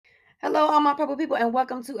Hello, all my purple people, and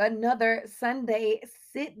welcome to another Sunday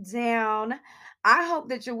sit down. I hope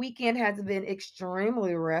that your weekend has been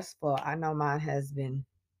extremely restful. I know mine has been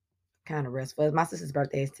kind of restful. My sister's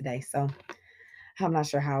birthday is today, so I'm not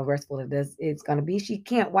sure how restful it's going to be. She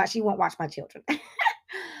won't watch my children.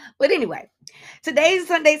 But anyway, today's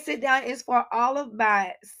Sunday sit down is for all of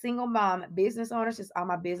my single mom business owners, just all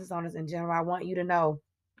my business owners in general. I want you to know,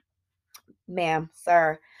 ma'am,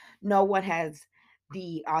 sir, no one has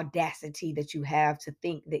the audacity that you have to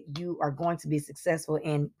think that you are going to be successful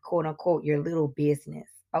in quote unquote your little business.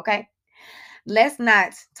 Okay. Let's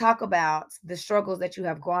not talk about the struggles that you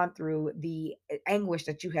have gone through, the anguish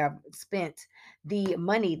that you have spent, the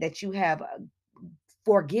money that you have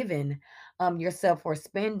forgiven yourself for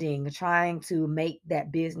spending, trying to make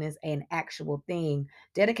that business an actual thing.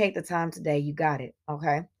 Dedicate the time today. You got it.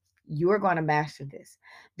 Okay. You are going to master this.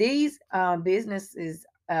 These businesses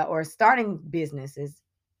or starting businesses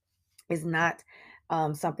is not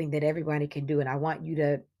something that everybody can do. And I want you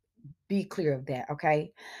to be clear of that.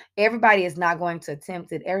 Okay. Everybody is not going to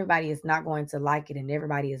attempt it. Everybody is not going to like it. And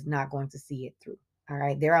everybody is not going to see it through. All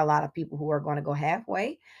right. There are a lot of people who are going to go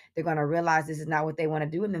halfway. They're going to realize this is not what they want to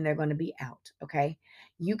do. And then they're going to be out. Okay.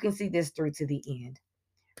 You can see this through to the end.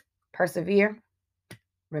 Persevere,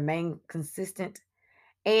 remain consistent,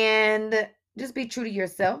 and just be true to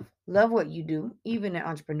yourself. Love what you do, even in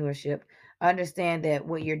entrepreneurship. Understand that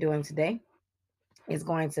what you're doing today is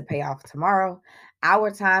going to pay off tomorrow.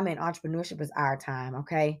 Our time in entrepreneurship is our time.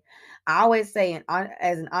 Okay. I always say,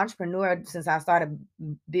 as an entrepreneur, since I started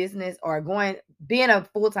business or being a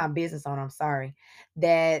full time business owner, I'm sorry,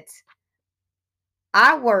 that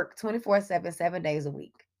I work 24/7, 7 days a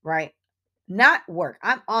week, right? Not work.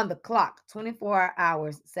 I'm on the clock 24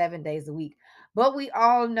 hours, 7 days a week. But we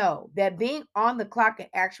all know that being on the clock and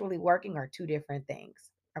actually working are two different things.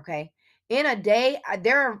 Okay. In a day,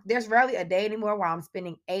 there's rarely a day anymore where I'm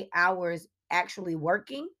spending 8 hours actually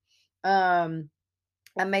working. Um,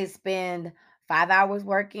 I may spend 5 hours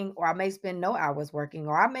working, or I may spend no hours working,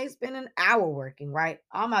 or I may spend an hour working, right?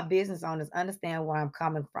 All my business owners understand where I'm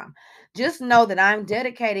coming from. Just know that I'm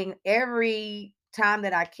dedicating every time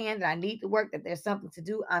that I can, that I need to work, that there's something to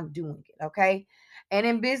do, I'm doing it. Okay. And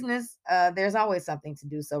in business, there's always something to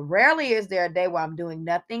do. So rarely is there a day where I'm doing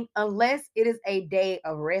nothing, unless it is a day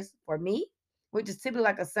of rest for me, which is typically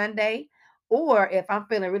like a Sunday. Or if I'm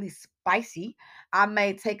feeling really spicy, I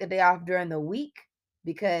may take a day off during the week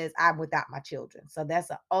because I'm without my children. So that's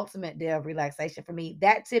an ultimate day of relaxation for me.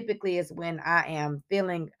 That typically is when I am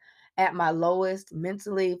feeling at my lowest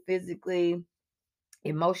mentally, physically,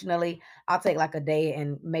 emotionally. I'll take like a day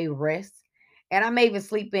and may rest. And I may even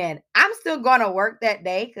sleep in. I'm still going to work that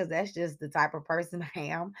day because that's just the type of person I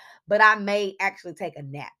am. But I may actually take a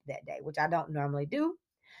nap that day, which I don't normally do.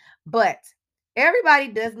 But everybody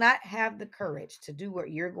does not have the courage to do what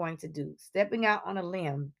you're going to do. Stepping out on a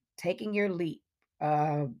limb, taking your leap,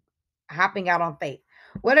 uh, hopping out on faith,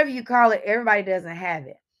 whatever you call it, everybody doesn't have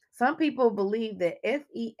it. Some people believe that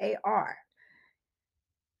FEAR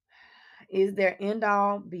is their end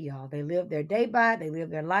all be all. They live their day by it, they live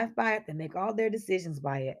their life by it, they make all their decisions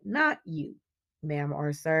by it. Not you, ma'am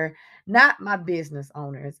or sir, not my business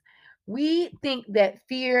owners. We think that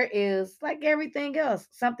fear is like everything else,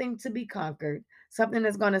 something to be conquered, something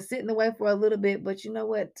that's going to sit in the way for a little bit. But you know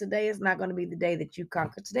what? Today is not going to be the day that you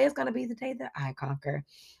conquer. Today is going to be the day that I conquer.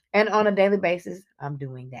 And on a daily basis, I'm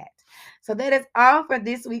doing that. So that is all for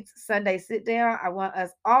this week's Sunday sit down. I want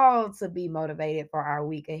us all to be motivated for our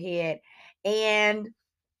week ahead and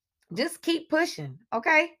just keep pushing.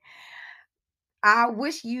 Okay. I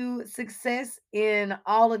wish you success in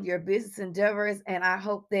all of your business endeavors. And I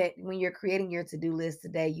hope that when you're creating your to do list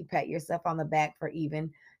today, you pat yourself on the back for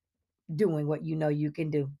even doing what you know you can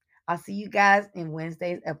do. I'll see you guys in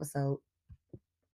Wednesday's episode.